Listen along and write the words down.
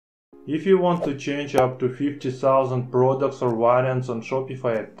If you want to change up to 50,000 products or variants on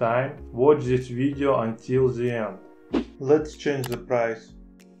Shopify at a time, watch this video until the end. Let's change the price.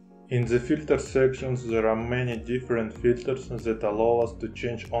 In the filter sections there are many different filters that allow us to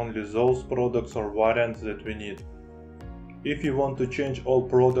change only those products or variants that we need. If you want to change all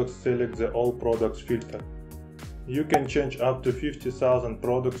products, select the All Products filter. You can change up to 50,000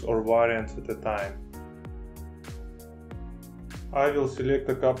 products or variants at a time. I will select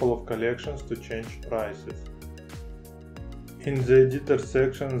a couple of collections to change prices. In the editor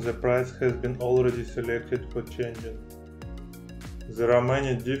section the price has been already selected for changing. There are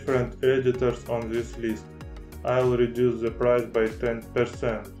many different editors on this list. I will reduce the price by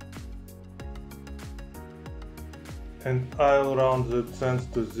 10%. And I'll round the cents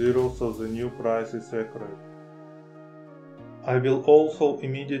to 0 so the new price is accurate. I will also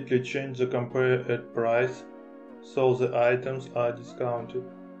immediately change the compare at price so the items are discounted.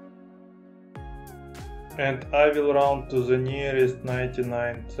 And I will round to the nearest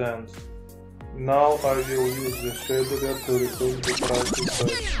 99 cents. Now I will use the scheduler to return the prices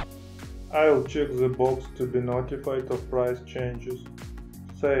back. I will check the box to be notified of price changes.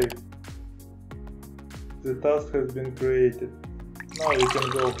 Save. The task has been created. Now you can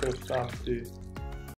go have some tea.